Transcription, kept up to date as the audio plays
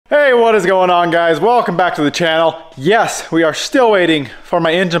Hey, what is going on, guys? Welcome back to the channel. Yes, we are still waiting for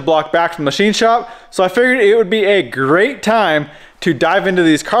my engine block back from the machine shop, so I figured it would be a great time to dive into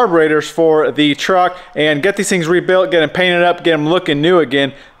these carburetors for the truck and get these things rebuilt, get them painted up, get them looking new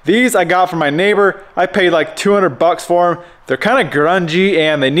again. These I got from my neighbor. I paid like 200 bucks for them. They're kind of grungy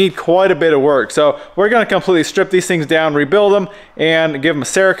and they need quite a bit of work. So we're gonna completely strip these things down, rebuild them, and give them a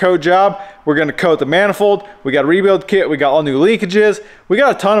Cerakote job. We're gonna coat the manifold. We got a rebuild kit. We got all new leakages. We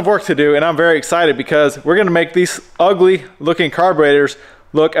got a ton of work to do, and I'm very excited because we're gonna make these ugly looking carburetors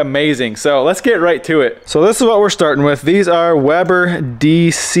look amazing. So let's get right to it. So this is what we're starting with. These are Weber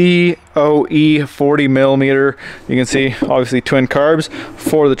DCOE 40 millimeter. You can see obviously twin carbs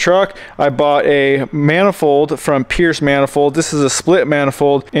for the truck. I bought a manifold from Pierce Manifold. This is a split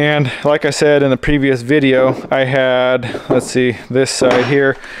manifold, and like I said in the previous video, I had, let's see, this side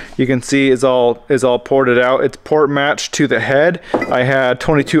here, you can see is all ported out. It's port matched to the head. I had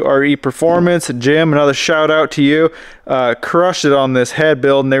 22 RE Performance. Jim, another shout out to you, crushed it on this head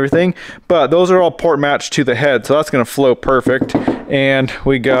build and everything, but those are all port matched to the head, so that's going to flow perfect. And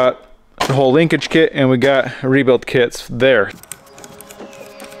we got the whole linkage kit, and we got rebuild kits there.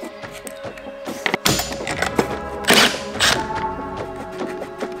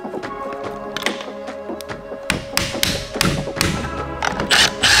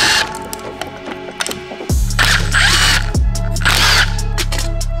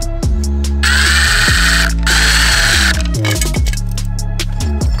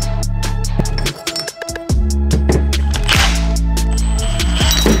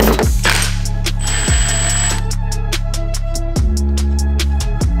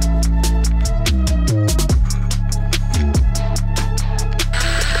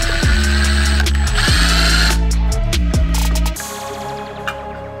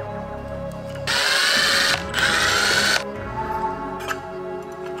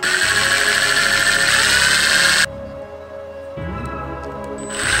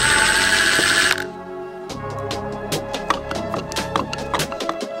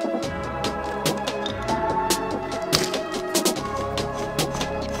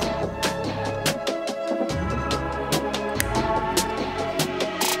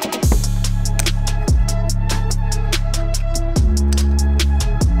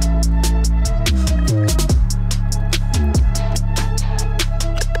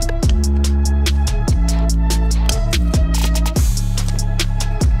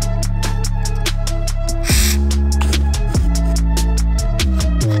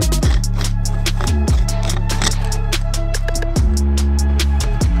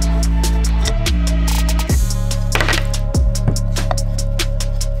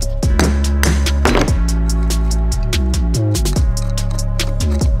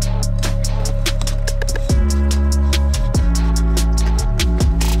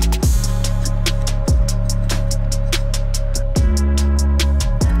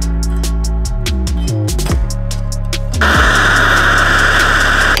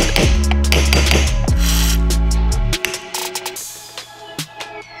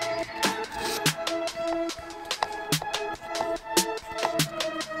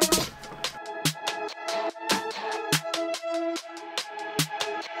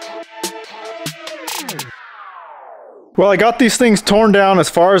 Well, I got these things torn down as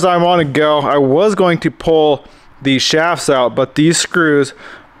far as I want to go. I was going to pull these shafts out, but these screws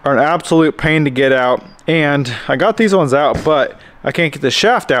are an absolute pain to get out. And I got these ones out, but I can't get the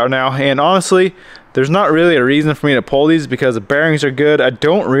shaft out now. And honestly, there's not really a reason for me to pull these because the bearings are good. I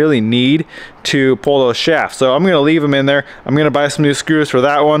don't really need to pull those shafts. So I'm going to leave them in there. I'm going to buy some new screws for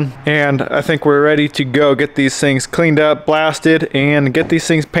that one. And I think we're ready to go get these things cleaned up, blasted, and get these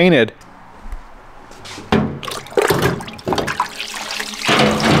things painted.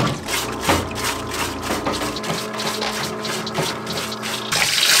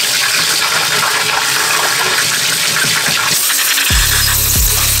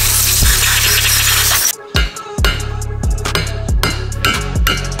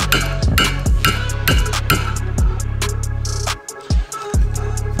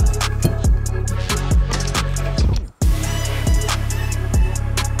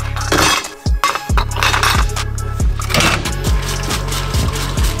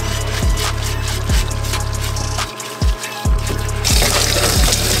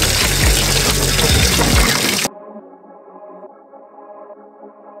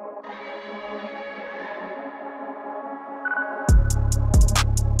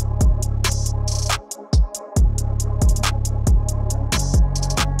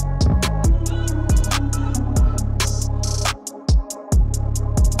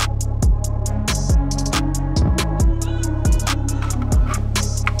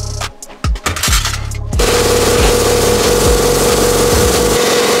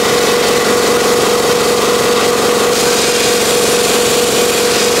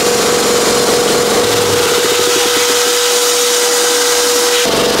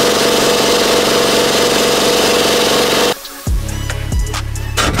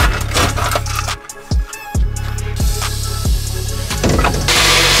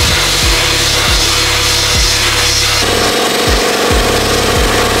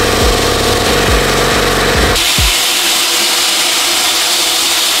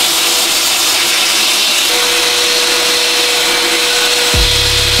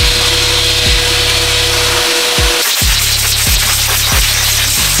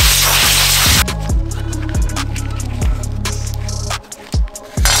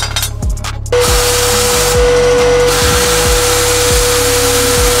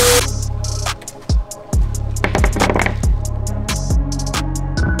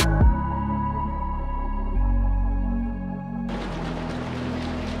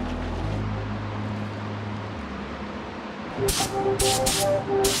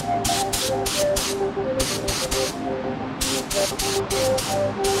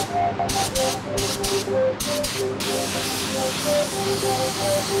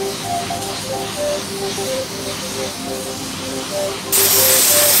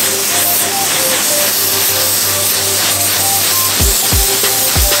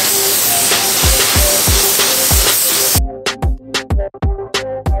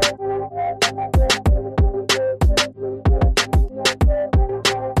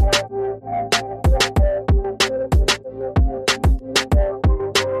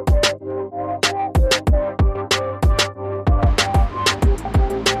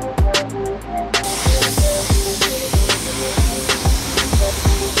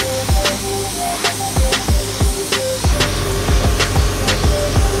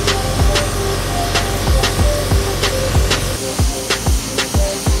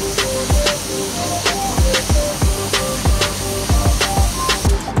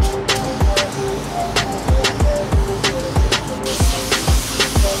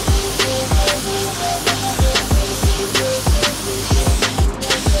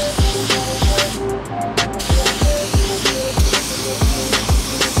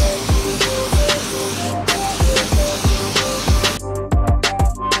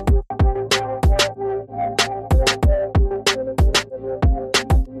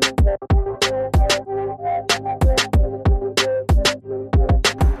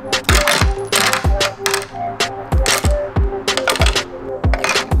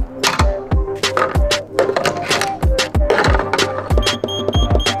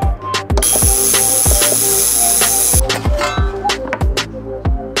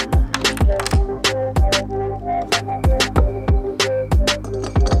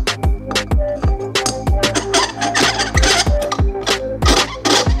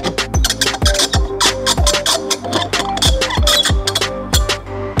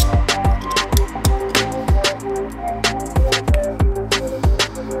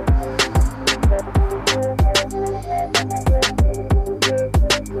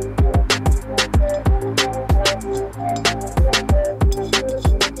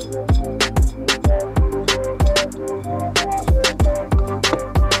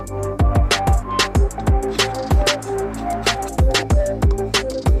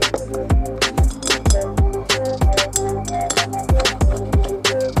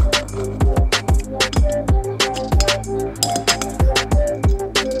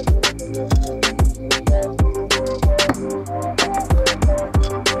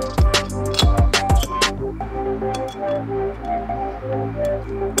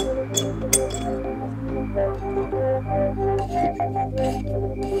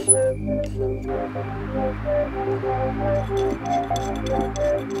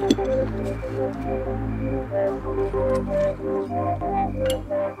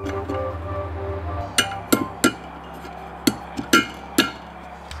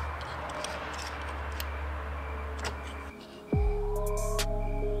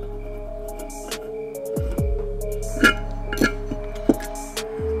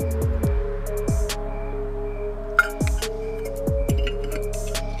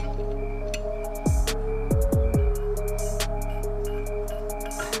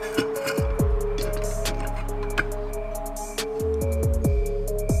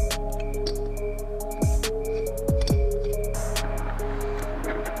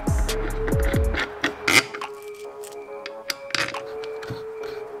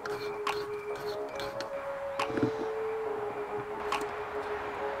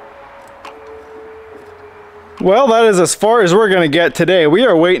 Well, that is as far as we're going to get today. We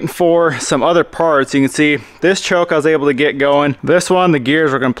are waiting for some other parts. You can see this choke I was able to get going. This one, the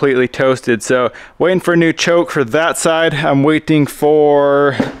gears were completely toasted. So waiting for a new choke for that side. I'm waiting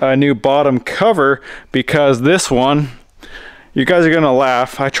for a new bottom cover because this one, you guys are going to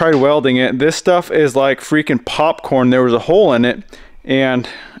laugh. I tried welding it. This stuff is like freaking popcorn. There was a hole in it. And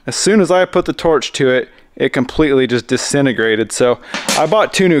as soon as I put the torch to it, it completely just disintegrated. So I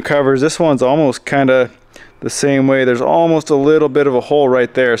bought two new covers. This one's almost kind of the same way. There's almost a little bit of a hole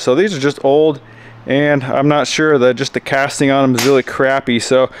right there. So these are just old, and I'm not sure that just the casting on them is really crappy.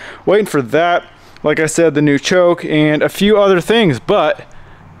 So waiting for that. Like I said, the new choke and a few other things, but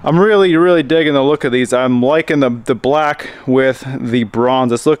I'm really digging the look of these. I'm liking the black with the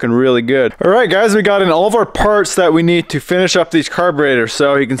bronze. It's looking really good. All right, guys, we got in all of our parts that we need to finish up these carburetors.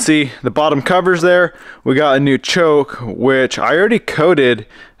 So you can see the bottom covers there. We got a new choke, which I already coated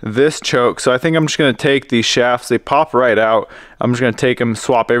this choke. So I think I'm just gonna take these shafts. They pop right out. I'm just gonna take them,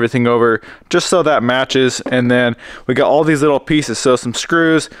 swap everything over just so that matches. And then we got all these little pieces. So some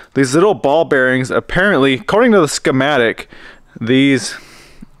screws, these little ball bearings. Apparently, according to the schematic, these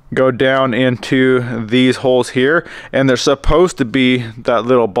go down into these holes here, and there's supposed to be that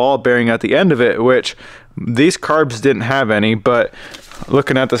little ball bearing at the end of it, which these carbs didn't have any, but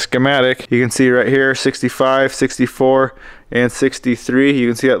looking at the schematic, you can see right here 65, 64, and 63. You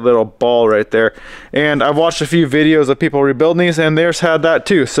can see that little ball right there. And I've watched a few videos of people rebuilding these, and theirs had that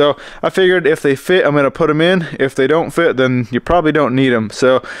too. So I figured if they fit, I'm going to put them in. If they don't fit, then you probably don't need them.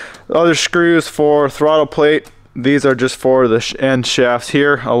 So other screws for throttle plate, these are just for the end shafts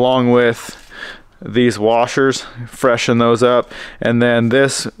here, along with these washers, freshen those up. And then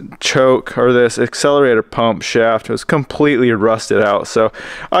this choke, or this accelerator pump shaft, was completely rusted out, so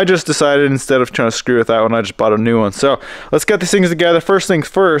I just decided instead of trying to screw with that one, I just bought a new one. So let's get these things together. First things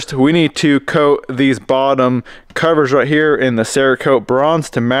first, we need to coat these bottom covers right here in the Cerakote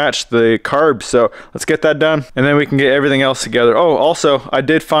bronze to match the carbs. So let's get that done, and then we can get everything else together. Oh, also I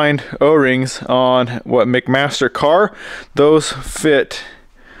did find O-rings on what McMaster car. Those fit,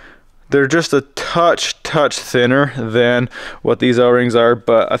 they're just a touch thinner than what these O-rings are,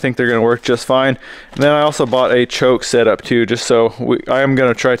 but I think they're gonna work just fine. And then I also bought a choke setup too, just so I am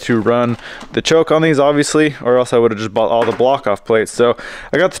gonna try to run the choke on these, obviously, or else I would have just bought all the block off plates. So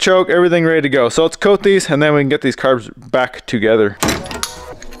I got the choke, everything ready to go. So let's coat these, and then we can get these carbs back together.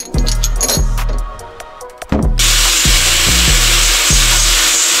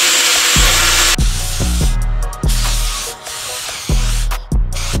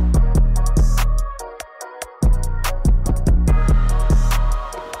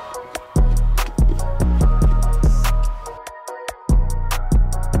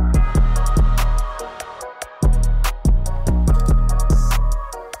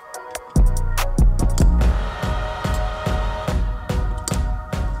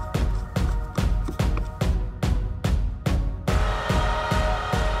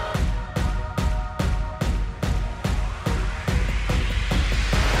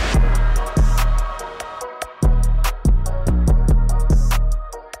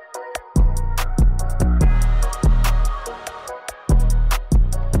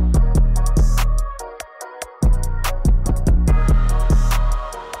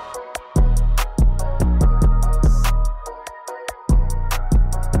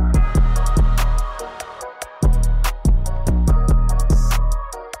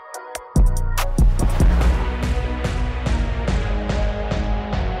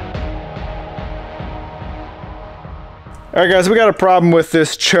 All right guys, we got a problem with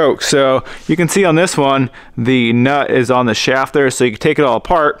this choke. So you can see on this one, the nut is on the shaft there, so you can take it all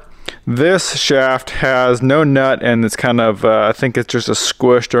apart. This shaft has no nut, and it's kind of, I think it's just a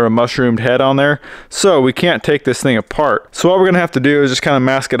squished or a mushroomed head on there. So we can't take this thing apart. So what we're gonna have to do is just kind of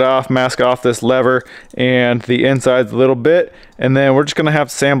mask off this lever and the insides a little bit. And then we're just gonna have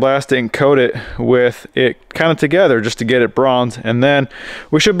to sandblast it and coat it with it kind of together just to get it bronze. And then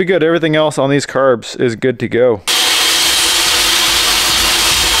we should be good. Everything else on these carbs is good to go.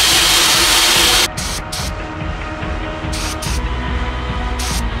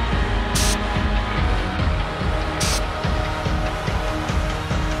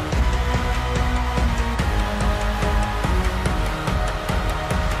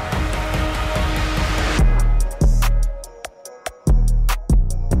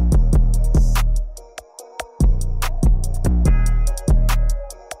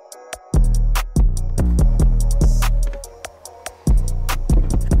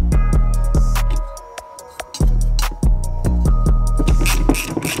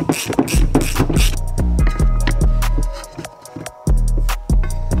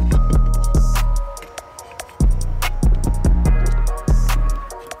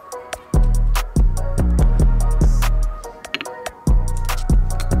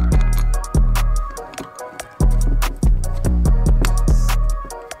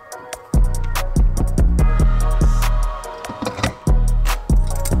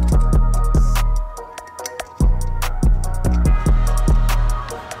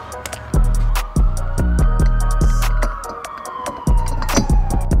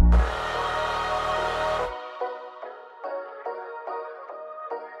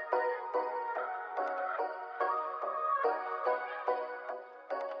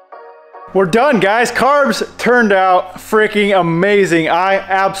 We're done, guys. Carbs turned out freaking amazing. I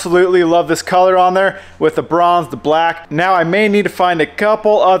absolutely love this color on there with the bronze, the black. Now I may need to find a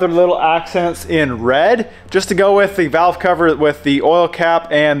couple other little accents in red just to go with the valve cover with the oil cap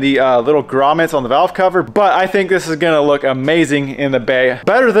and the little grommets on the valve cover. But I think this is gonna look amazing in the bay.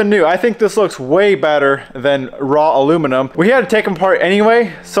 Better than new. I think this looks way better than raw aluminum. We had to take them apart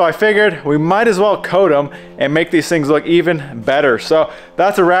anyway, so I figured we might as well coat them and make these things look even better. So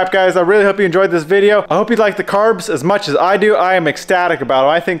that's a wrap, guys. I really hope you enjoyed this video. I hope you like the carbs as much as I do. I am ecstatic about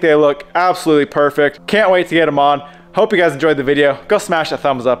them. I think they look absolutely perfect. Can't wait to get them on. Hope you guys enjoyed the video. Go smash that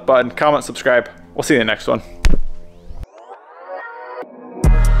thumbs up button, comment, subscribe. We'll see you in the next one.